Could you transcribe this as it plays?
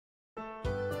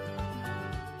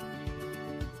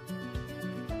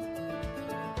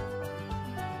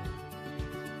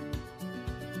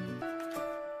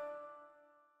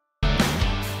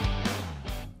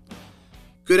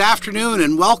Good afternoon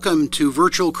and welcome to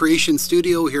Virtual Creation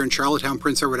Studio here in Charlottetown,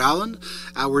 Prince Edward Island.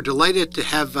 We're delighted to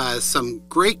have some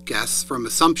great guests from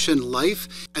Assumption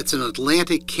Life. It's an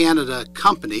Atlantic Canada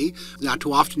company. Not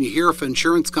too often you hear of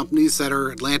insurance companies that are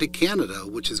Atlantic Canada,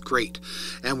 which is great.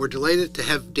 And we're delighted to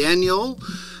have Daniel,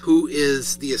 who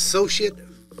is the Associate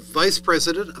Vice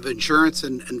President of Insurance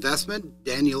and Investment,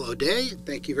 Daniel O'Day.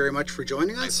 Thank you very much for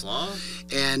joining us.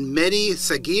 And Mehdi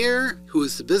Sagir, who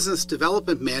is the Business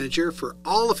Development Manager for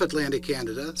all of Atlantic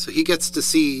Canada. So he gets to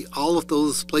see all of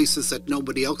those places that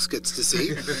nobody else gets to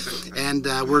see. And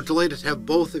we're delighted to have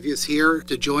both of you here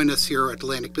to join us here at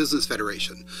Atlantic Business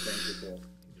Federation. Thank you, Paul.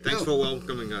 Thanks for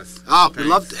welcoming us. Oh, we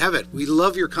love to have it. We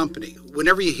love your company.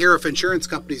 Whenever you hear of insurance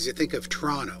companies, you think of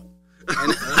Toronto.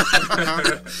 And,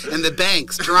 and the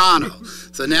banks, Toronto.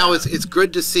 So now it's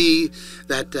good to see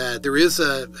that there is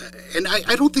and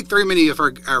I don't think very many of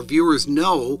our viewers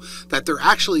know that there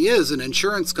actually is an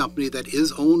insurance company that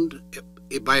is owned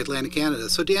by Atlantic Canada.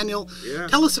 So Daniel,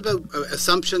 tell us about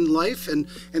Assumption Life and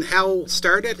how it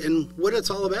started and what it's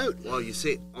all about. Well, you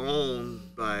say owned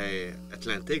by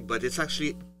Atlantic, but it's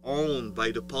actually owned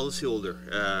by the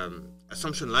policyholder.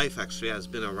 Assumption Life actually has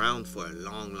been around for a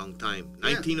long, long time.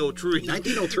 1903.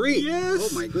 1903. Yes.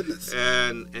 Oh my goodness.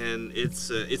 And it's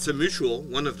a mutual,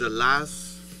 one of the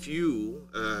last few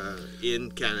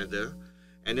in Canada,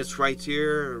 and it's right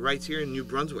here in New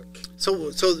Brunswick. So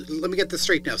let me get this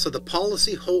straight now. So the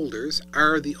policy holders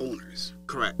are the owners.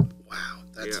 Correct. Wow,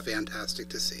 that's fantastic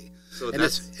to see. So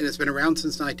it's been around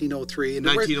since 1903. And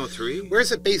 1903. Where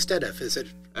is it based out of? Is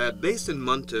it based in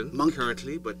Moncton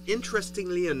currently? But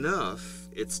interestingly enough,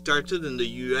 it started in the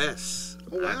U.S.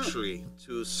 Actually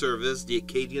to service the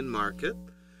Acadian market,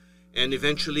 and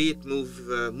eventually it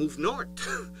moved north.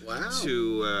 Wow.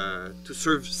 to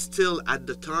serve still at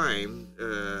the time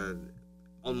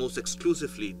almost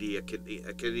exclusively the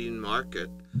Acadian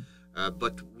market.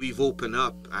 But we've opened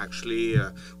up, actually,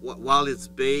 while it's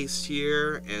based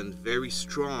here and very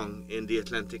strong in the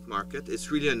Atlantic market, it's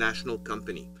really a national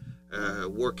company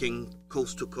working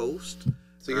coast to coast.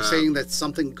 So you're saying that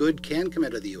something good can come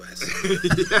out of the U.S.?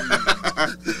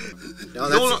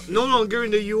 No longer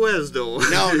in the U.S., though.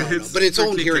 No. But it's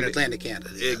owned here in Atlantic Canada.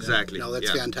 Exactly. No,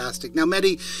 that's fantastic. Now,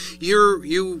 Mehdi,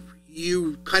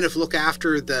 you kind of look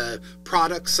after the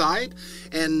product side,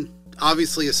 and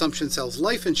obviously Assumption sells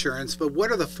life insurance, but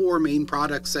what are the four main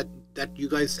products that you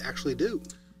guys actually do?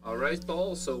 All right,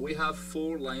 Paul. So we have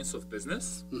 4 lines of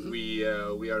business. Mm-hmm.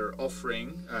 We are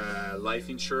offering life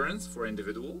insurance for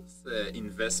individuals,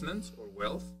 investment or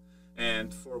wealth,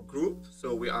 and for group.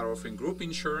 So we are offering group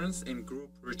insurance and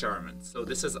group retirement. So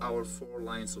this is our 4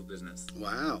 lines of business.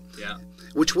 Wow. Yeah.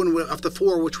 Which one of the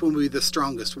 4? Which one would be the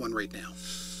strongest one right now?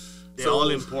 They're all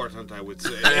important, I would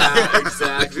say. Yeah,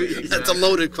 exactly. That's a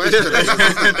loaded question.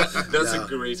 That's a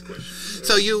great question.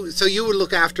 So you would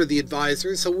look after the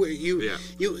advisors. So you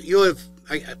have,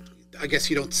 I guess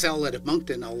you don't sell at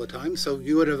Moncton all the time. So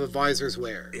you would have advisors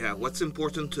where? Yeah. What's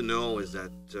important to know is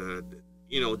that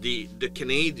the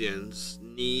Canadians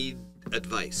need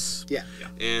advice. Yeah.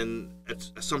 And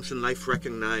Assumption Life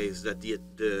recognized that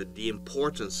the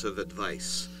importance of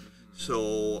advice.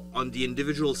 So on the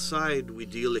individual side, we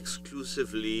deal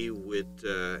exclusively with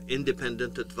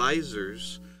independent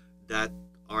advisors that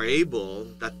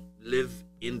live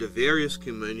in the various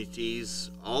communities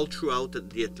all throughout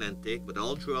the Atlantic, but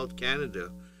all throughout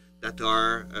Canada, that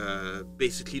are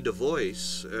basically the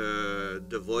voice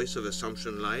of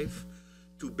Assumption Life,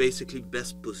 to basically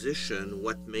best position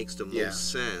what makes the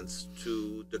most sense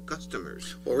to the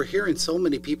customers. Well, we're hearing so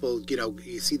many people,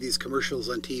 you see these commercials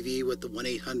on TV with the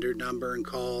 1-800 number and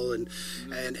call, and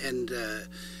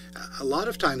a lot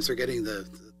of times they're getting the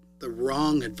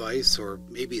wrong advice, or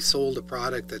maybe sold a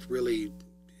product that really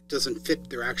doesn't fit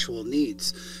their actual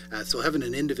needs. So having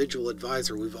an individual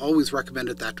advisor, we've always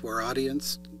recommended that to our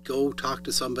audience. Go talk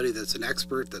to somebody that's an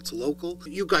expert, that's local.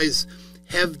 You guys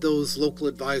have those local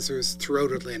advisors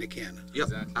throughout Atlantic Canada. Yep,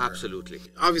 exactly. Absolutely.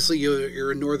 Obviously,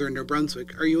 you're in northern New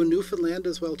Brunswick. Are you in Newfoundland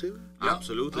as well, too? Yeah.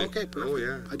 Absolutely. Okay, perfect. Oh,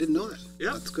 yeah. I didn't know that.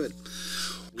 Yeah. That's good.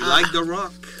 We like the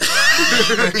rock.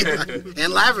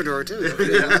 And Labrador, too.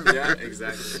 Yeah,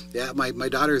 exactly. Yeah, my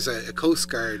daughter's on the Coast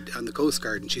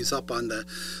Guard, and she's up on the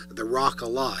rock a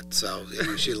lot, so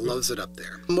she loves it up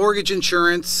there. Mortgage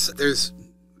insurance, there's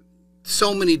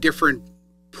so many different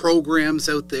programs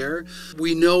out there.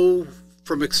 We know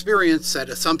from experience that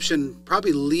Assumption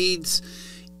probably leads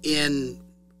in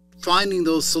finding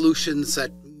those solutions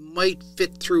that might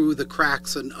fit through the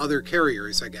cracks in other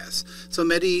carriers, I guess. So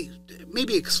Mehdi,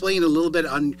 maybe explain a little bit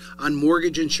on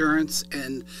mortgage insurance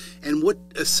and what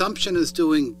Assumption is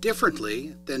doing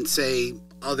differently than, say,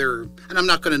 other, and I'm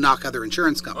not going to knock other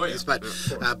insurance companies, Oh,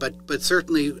 yeah. but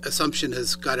certainly Assumption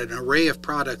has got an array of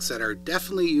products that are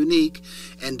definitely unique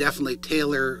and definitely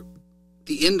tailor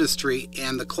the industry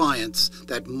and the clients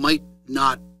that might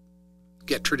not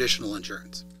get traditional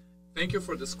insurance. Thank you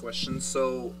for this question.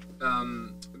 So,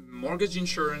 mortgage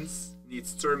insurance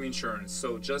needs term insurance.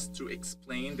 So, just to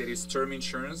explain, there is term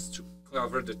insurance to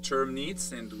cover the term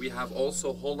needs, and we have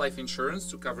also whole life insurance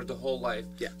to cover the whole life.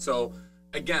 Yeah. So,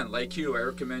 again, like you, I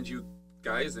recommend you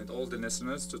guys and all the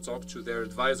listeners to talk to their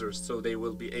advisors so they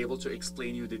will be able to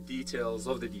explain you the details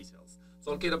of the details.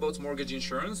 Talking about mortgage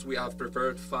insurance, we have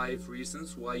prepared 5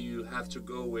 reasons why you have to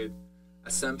go with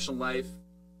Assumption Life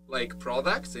like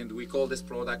products, and we call this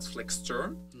products flex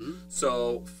term. Mm-hmm.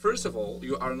 So first of all,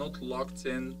 you are not locked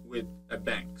in with a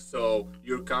bank. So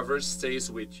your coverage stays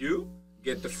with you,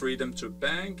 get the freedom to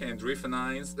bank and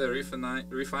refinance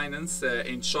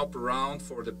and shop around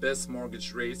for the best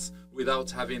mortgage rates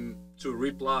without having to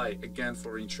reply again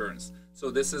for insurance. So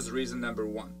this is reason number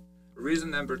 1.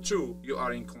 Reason number 2, you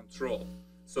are in control.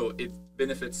 So it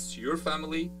benefits your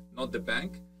family, not the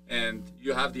bank, and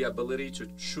you have the ability to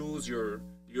choose your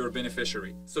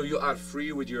beneficiary. So you are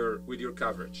free with your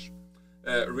coverage.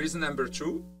 Reason number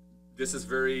 2, this is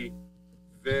very,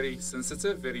 very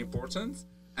sensitive, very important,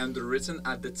 underwritten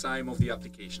at the time of the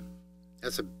application.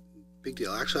 That's a big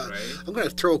deal. Actually, right? I'm going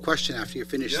to throw a question after you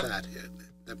finish Yeah.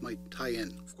 that might tie in.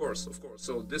 Of course.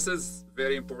 So this is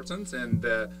very important, and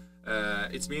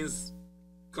it means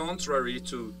contrary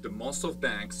to the most of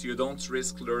banks, you don't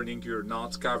risk learning you're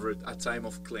not covered at time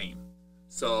of claim.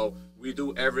 So we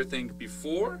do everything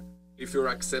before. If you're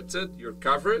accepted, you're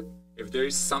covered. If there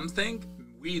is something,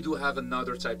 we do have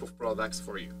another type of products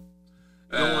for you.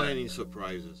 Don't want any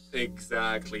surprises.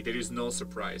 Exactly. There is no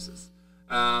surprises.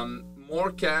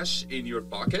 More cash in your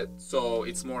pocket, so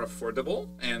it's more affordable,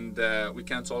 and we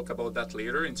can talk about that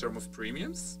later in terms of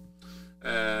premiums.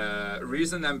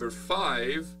 Reason number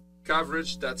 5,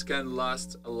 coverage that can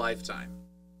last a lifetime.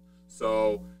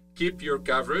 So keep your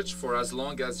coverage for as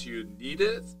long as you need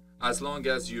it. As long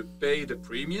as you pay the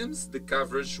premiums, the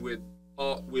coverage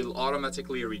will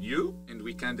automatically renew, and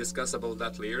we can discuss about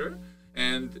that later.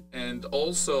 And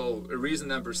also reason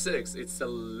number 6, it's a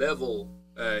level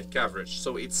coverage,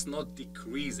 so it's not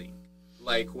decreasing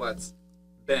like what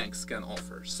banks can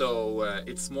offer. So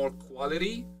it's more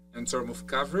quality in terms of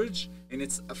coverage, and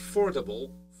it's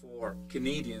affordable for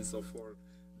Canadians or for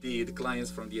the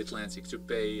clients from the Atlantic to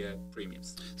pay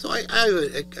premiums. So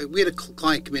we had a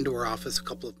client come into our office a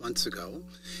couple of months ago,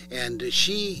 and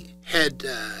she had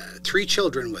 3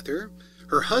 children with her.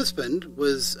 Her husband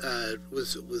was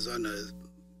on a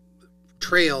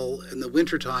trail in the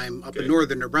wintertime up in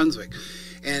northern New Brunswick,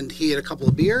 and he had a couple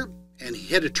of beer and he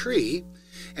hit a tree,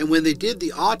 and when they did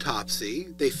the autopsy,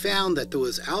 they found that there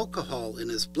was alcohol in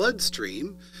his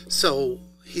bloodstream, so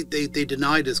they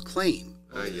denied his claim.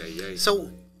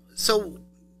 So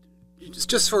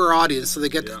just for our audience, so they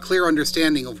get a clear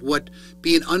understanding of what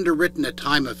being underwritten at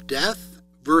time of death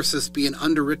versus being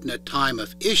underwritten at time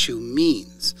of issue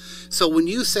means. So when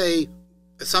you say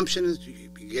Assumption is you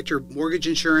get your mortgage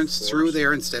insurance through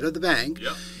there instead of the bank,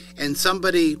 and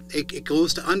somebody, it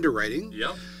goes to underwriting.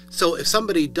 So if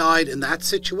somebody died in that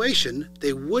situation,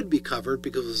 they would be covered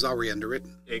because it was already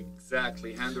underwritten.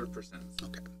 Exactly, 100%.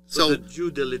 Okay. So the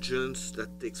due diligence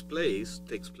that takes place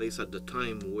at the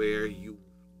time where you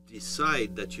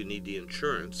decide that you need the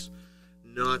insurance,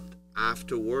 not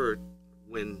afterward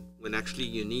when actually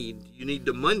you need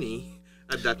the money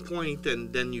at that point,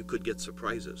 and then you could get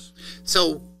surprises.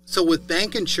 So with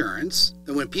bank insurance,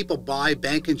 and when people buy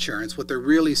bank insurance, what they're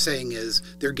really saying is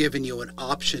they're giving you an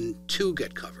option to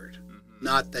get covered,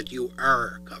 not that you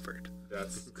are covered.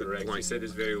 That's correct. You said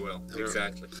it very well. Yeah.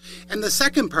 Exactly. And the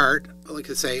second part, like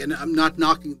I say, and I'm not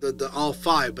knocking the all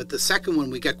 5, but the second one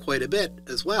we get quite a bit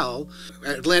as well.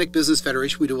 At Atlantic Business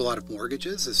Federation, we do a lot of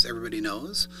mortgages, as everybody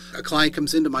knows. A client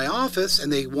comes into my office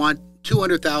and they want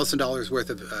 $200,000 worth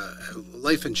of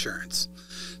life insurance.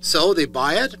 So they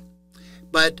buy it,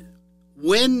 but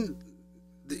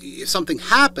if something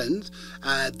happens,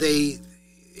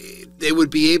 they would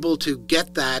be able to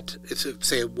get that. If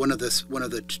say one of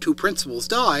the 2 principals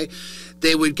die,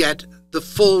 they would get the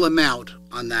full amount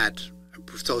on that.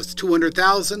 So it's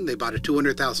 $200,000. They bought a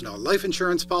 $200,000 life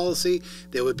insurance policy.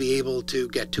 They would be able to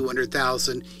get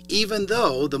 $200,000, even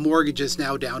though the mortgage is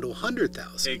now down to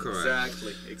 $100,000.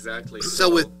 Exactly.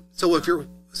 So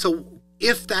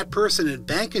if that person had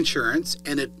bank insurance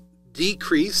and it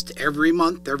decreased every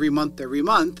month,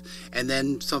 and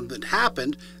then something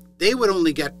happened, they would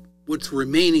only get what's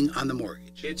remaining on the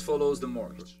mortgage. It follows the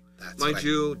mortgage. Mind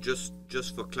you, just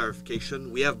for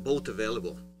clarification, we have both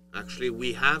available. Actually,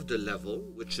 we have the level,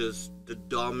 which is the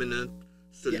dominant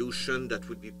solution that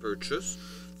would be purchased.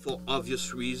 For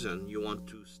obvious reason, you want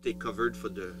to stay covered for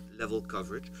the level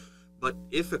coverage. But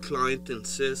if a client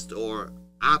insists or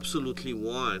absolutely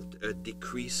want a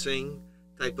decreasing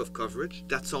type of coverage,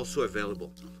 that's also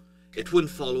available. It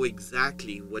wouldn't follow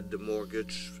exactly what the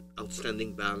mortgage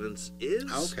outstanding balance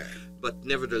is. Okay. But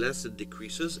nevertheless, it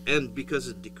decreases. And because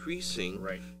it's decreasing,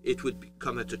 Right. it would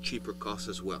come at a cheaper cost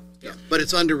as well. Yeah. But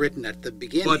it's underwritten at the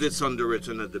beginning. But it's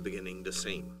underwritten at the beginning, the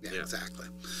same. Yeah, exactly.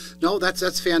 No,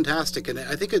 that's fantastic. And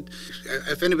I think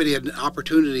if anybody had an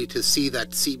opportunity to see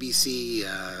that CBC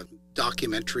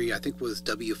documentary, I think it was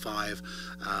W5,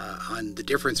 on the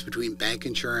difference between bank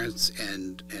insurance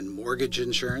and mortgage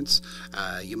insurance,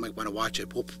 you might want to watch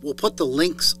it. We'll put the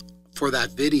links for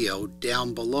that video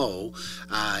down below,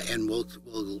 and we'll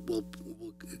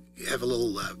have a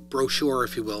little brochure,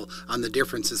 if you will, on the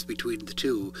differences between the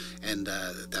two, and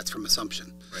that's from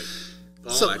Assumption. Right.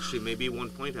 Paul, So- actually, maybe one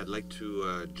point I'd like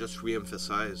to just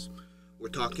re-emphasize. We're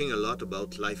talking a lot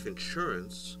about life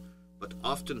insurance, but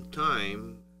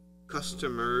oftentimes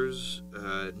customers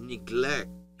neglect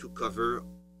to cover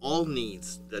all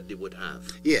needs that they would have.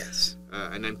 Yes.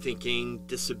 And I'm thinking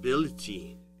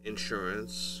disability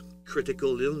insurance,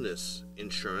 critical illness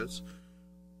insurance,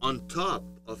 on top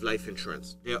of life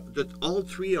insurance. All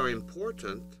three are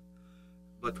important,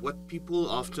 but what people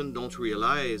often don't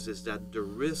realize is that the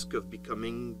risk of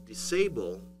becoming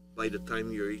disabled by the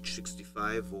time you reach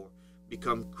 65, or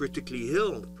become critically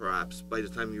ill perhaps by the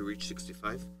time you reach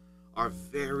 65,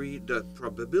 the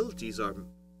probabilities are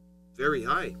very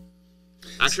high.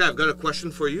 Actually, I've got a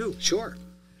question for you. Sure.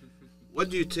 What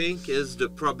do you think is the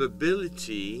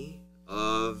probability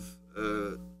of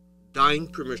dying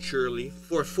prematurely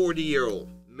for a 40-year-old,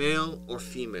 male or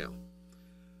female?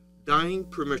 Dying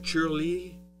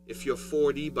prematurely if you're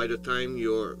 40 by the time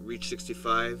you reach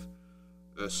 65,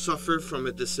 suffer from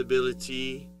a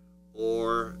disability,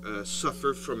 or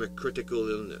suffer from a critical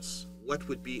illness. What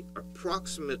would be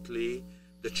approximately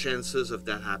the chances of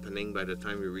that happening by the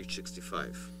time you reach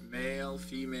 65? Male,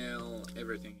 female,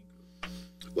 everything.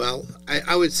 Well,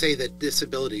 I would say that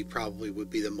disability probably would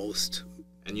be the most.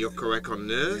 And you're correct on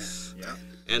this. Yeah.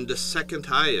 And the second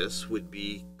highest would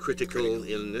be critical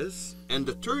illness. And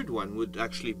the third one would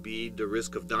actually be the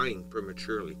risk of dying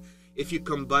prematurely. If you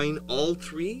combine all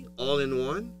three, all in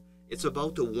one, it's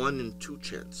about a 1 in 2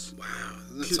 chance. Wow,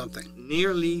 that's something.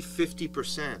 Nearly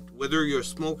 50%. Whether you're a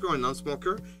smoker or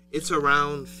non-smoker, it's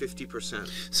around 50%.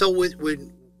 So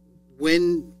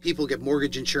when people get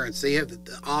mortgage insurance, they have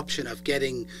the option of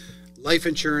getting life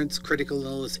insurance, critical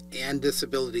illness, and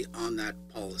disability on that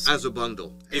policy. As a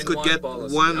bundle. You In could one get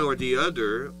policy, one yeah. or the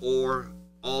other, or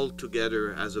all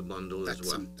together as a bundle as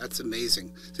well. That's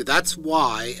amazing. So that's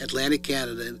why Atlantic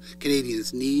Canada and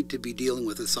Canadians need to be dealing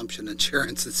with Assumption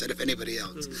Insurance instead of anybody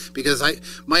else. Mm-hmm. Because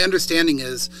my understanding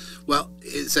is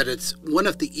that it's one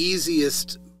of the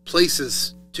easiest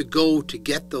places to go to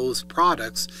get those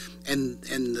products, and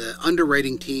the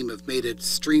underwriting team have made it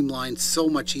streamlined so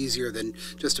much easier than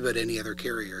just about any other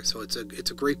carrier. So it's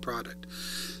a great product.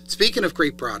 Speaking of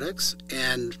great products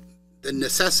and the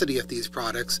necessity of these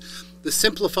products, the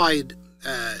simplified,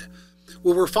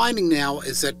 what we're finding now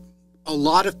is that a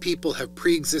lot of people have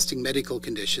pre-existing medical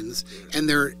conditions, and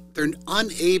they're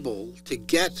unable to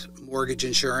get mortgage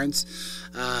insurance,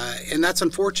 and that's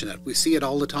unfortunate. We see it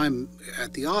all the time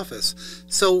at the office.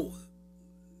 So,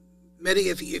 Mehdi,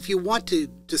 if you want to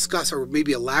discuss or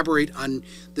maybe elaborate on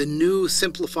the new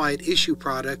simplified issue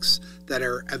products that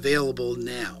are available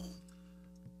now.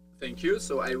 Thank you.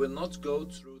 So I will not go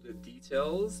through the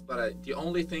details, but the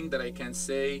only thing that I can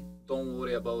say, don't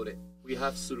worry about it. We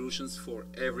have solutions for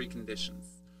every condition.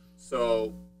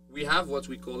 So we have what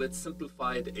we call it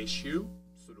simplified issue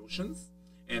solutions.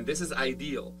 And this is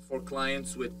ideal for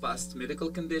clients with past medical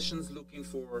conditions looking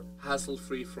for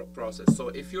hassle-free process. So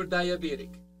if you're diabetic,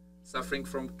 suffering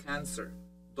from cancer,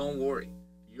 don't worry.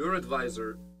 Your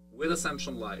advisor with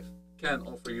Assumption Life can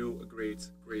offer you a great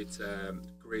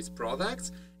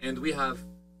product. And we have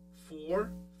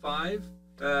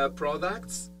 4-5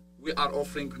 products. We are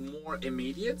offering more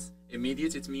immediate.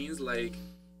 Immediate, it means like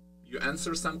you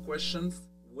answer some questions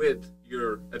with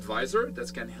your advisor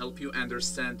that can help you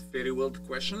understand very well the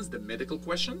questions, the medical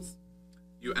questions.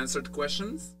 You answered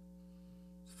questions.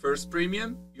 First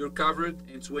premium, you're covered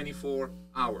in 24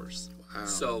 hours. Wow.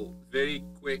 So very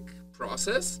quick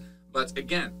process. But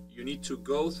again, you need to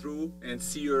go through and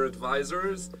see your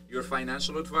advisors, your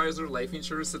financial advisor, life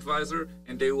insurance advisor,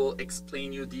 and they will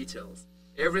explain you details.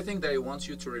 Everything that I want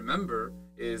you to remember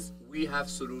is we have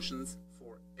solutions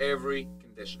for every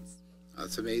condition.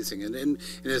 That's amazing, and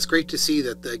it's great to see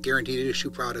that the guaranteed issue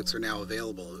products are now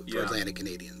available for Atlantic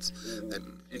Canadians.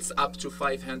 It's up to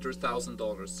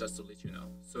 $500,000, just to let you know.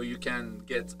 So you can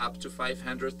get up to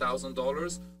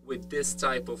 $500,000 with this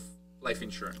type of life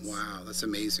insurance. Wow, that's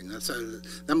amazing.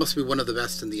 That must be one of the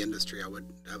best in the industry. I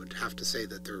would have to say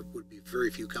that there would be very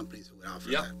few companies who would offer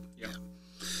that. Yeah.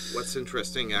 What's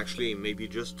interesting, actually, maybe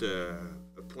just a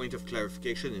point of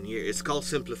clarification in here. It's called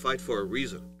simplified for a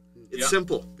reason. It's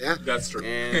simple. Yeah, that's true.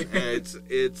 And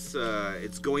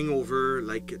it's going over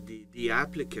like the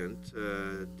applicant,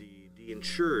 the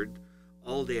insured.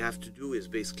 All they have to do is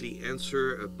basically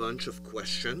answer a bunch of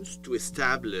questions to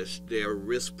establish their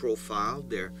risk profile,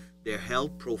 their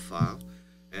health profile.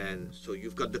 And so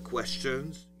you've got the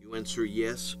questions, you answer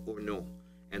yes or no.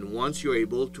 And once you're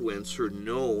able to answer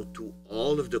no to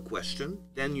all of the questions,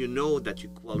 then you know that you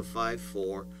qualify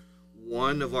for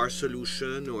one of our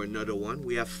solution or another one.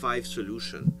 We have 5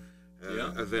 solutions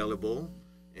available.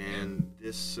 And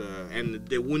this and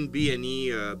there wouldn't be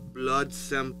any blood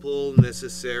sample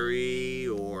necessary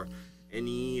or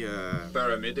any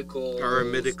paramedical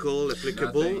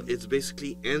applicable. Nothing. It's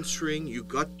basically answering. You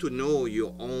got to know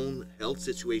your own health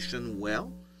situation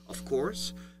well, of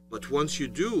course, but once you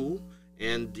do,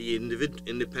 and the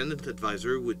independent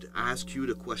advisor would ask you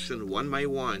the question one by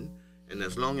one, and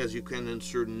as long as you can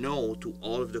answer no to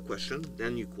all of the questions,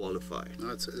 then you qualify.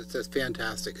 No, that's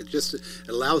fantastic. It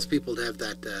allows people to have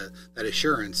that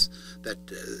assurance that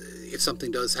if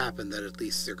something does happen, that at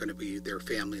least their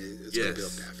family is going to be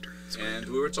looked after. And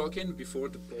we were talking before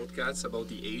the podcast about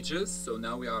the ages. So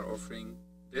now we are offering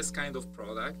this kind of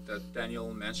product that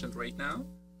Daniel mentioned right now,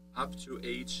 up to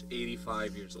age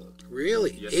 85 years old.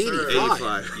 Really? Yes,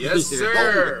 85? Sir. Yes,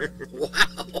 sir.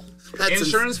 Wow. That's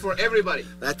insurance for everybody.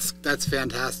 That's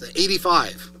fantastic.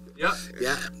 85. Yeah.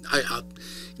 Yeah.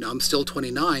 I'm still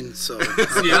 29, so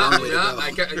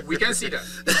we can see that.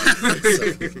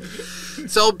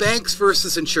 So banks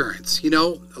versus insurance.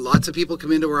 Lots of people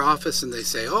come into our office and they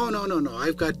say, "Oh, no.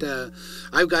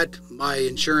 I've got my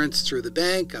insurance through the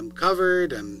bank. I'm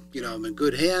covered. I'm in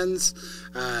good hands."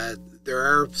 There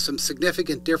are some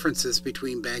significant differences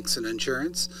between banks and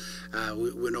insurance.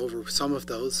 We went over some of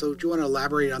those. So do you want to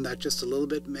elaborate on that just a little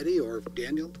bit, Mehdi or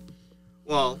Daniel?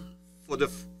 Well,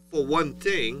 for one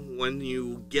thing, when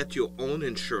you get your own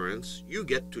insurance, you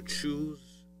get to choose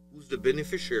who's the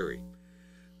beneficiary.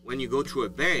 When you go to a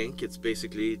bank, it's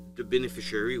basically the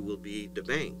beneficiary will be the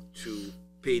bank to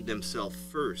pay themselves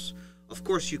first. Of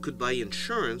course, you could buy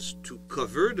insurance to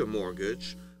cover the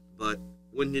mortgage, but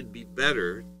wouldn't it be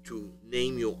better to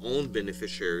name your own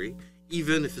beneficiary,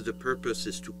 even if the purpose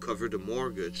is to cover the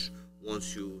mortgage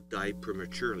once you die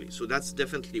prematurely? So that's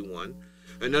definitely one.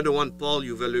 Another one, Paul,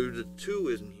 you've alluded to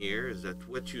in here, is that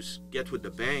what you get with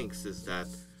the banks is that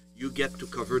you get to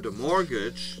cover the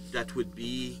mortgage. That would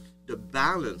be the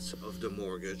balance of the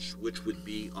mortgage, which would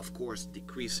be, of course,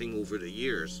 decreasing over the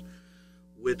years.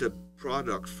 With a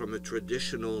product from a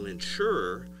traditional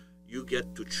insurer, you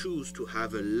get to choose to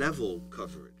have a level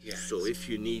coverage. Yes. So if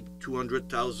you need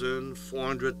 200,000,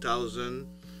 400,000,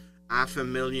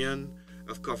 $500,000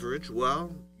 of coverage,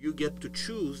 well, you get to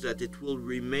choose that it will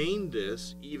remain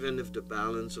this even if the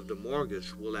balance of the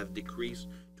mortgage will have decreased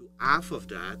to half of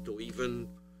that, or even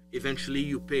eventually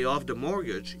you pay off the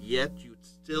mortgage, yet you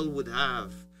still would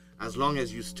have, as long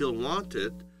as you still want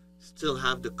it, still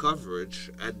have the coverage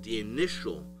at the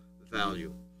initial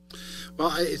value.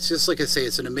 Well, it's just like I say,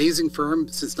 it's an amazing firm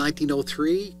since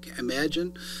 1903.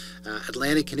 Imagine,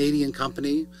 Atlantic Canadian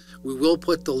company. We will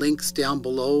put the links down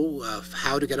below of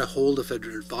how to get a hold of an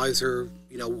advisor,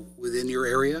 within your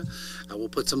area. We'll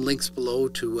put some links below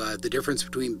to the difference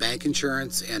between bank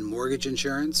insurance and mortgage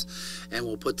insurance, and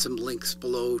we'll put some links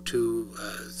below to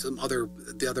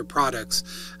the other products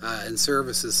and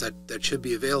services that should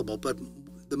be available. But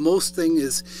the most thing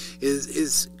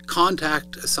is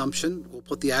contact Assumption. We'll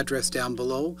put the address down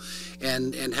below,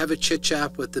 and have a chit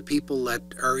chat with the people that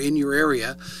are in your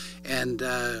area. And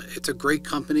it's a great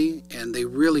company, and they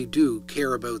really do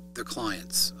care about their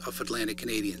clients of Atlantic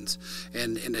Canadians,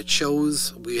 and it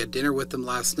shows. We had dinner with them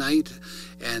last night,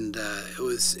 and it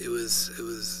was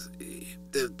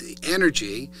the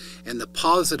energy and the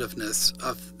positiveness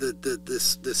of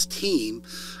this team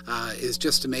is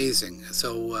just amazing.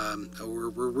 So we're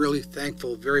really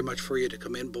thankful very much for you to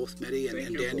come in, both Mehdi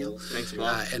and Daniel. Thanks,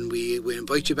 Paul. And we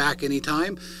invite you back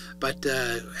anytime. But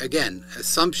again,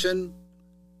 Assumption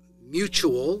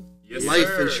Mutual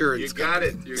Life Insurance. You got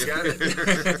it.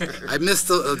 I missed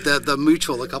the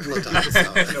mutual a couple of times.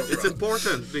 So. It's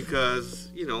important because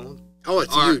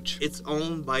It's huge. It's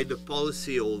owned by the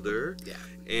policyholder,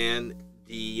 and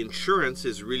the insurance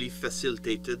is really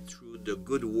facilitated through the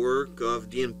good work of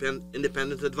the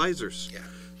independent advisors. Yeah.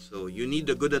 So you need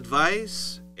the good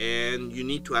advice, and you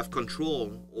need to have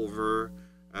control over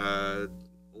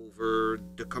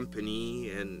the company,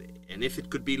 and if it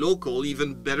could be local,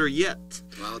 even better yet.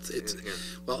 Well,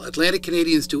 well, Atlantic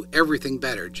Canadians do everything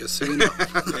better, just so you know.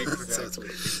 Exactly.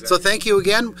 So thank you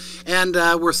again, and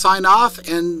we're sign off,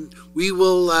 and we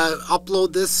will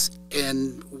upload this,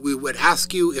 and we would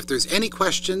ask you if there's any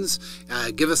questions,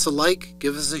 give us a like,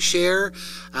 give us a share,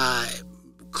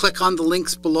 click on the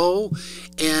links below,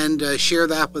 and share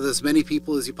that with as many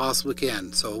people as you possibly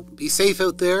can. So be safe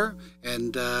out there,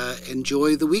 and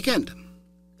enjoy the weekend.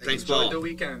 Thanks, Enjoy Paul. the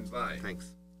weekend. Bye.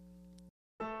 Thanks.